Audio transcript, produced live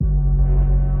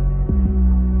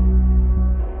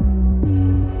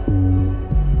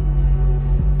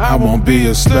I won't be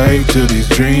a slave to these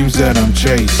dreams that I'm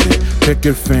chasing.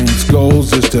 Picket fence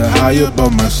goals just to high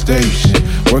above my station.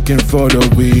 Working for the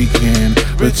weekend,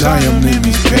 retirement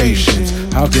means patience.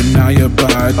 How can I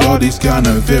abide all these kind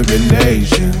of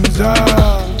relations?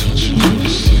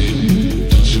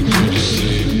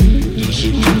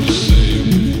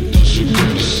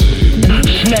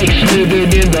 Snakes living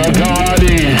in the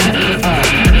garden,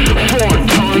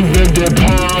 4-ton birthday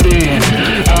party.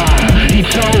 He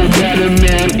told Adam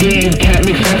and Eve, can't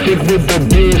mix ethic with the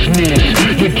business.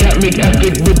 You can't make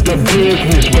ethic with the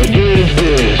business. What is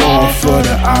this? All for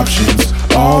the options,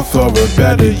 all for a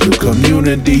better you.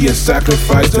 Community is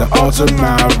sacrifice to alter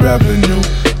my revenue.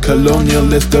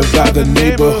 Colonialists divide the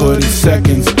neighborhood in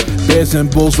seconds. Bears and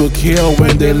bulls will kill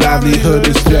when their livelihood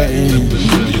is threatened.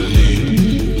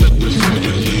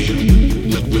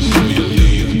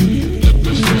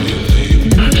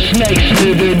 Snakes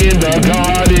living in the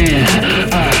garden,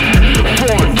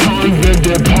 4-ton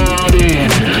birthday party.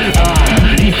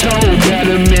 He told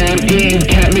Adam and Eve,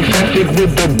 can't mix ethic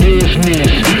with the business.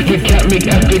 You can't make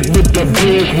ethic with the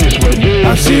business. What is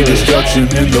I see this? destruction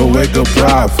in the wake of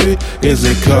profit. Is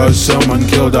it cause someone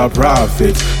killed our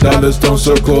prophets? Dollars don't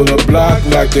circle the block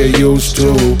like they used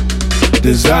to.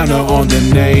 Designer on the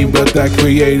name, but that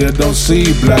creator don't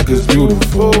see black as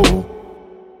beautiful.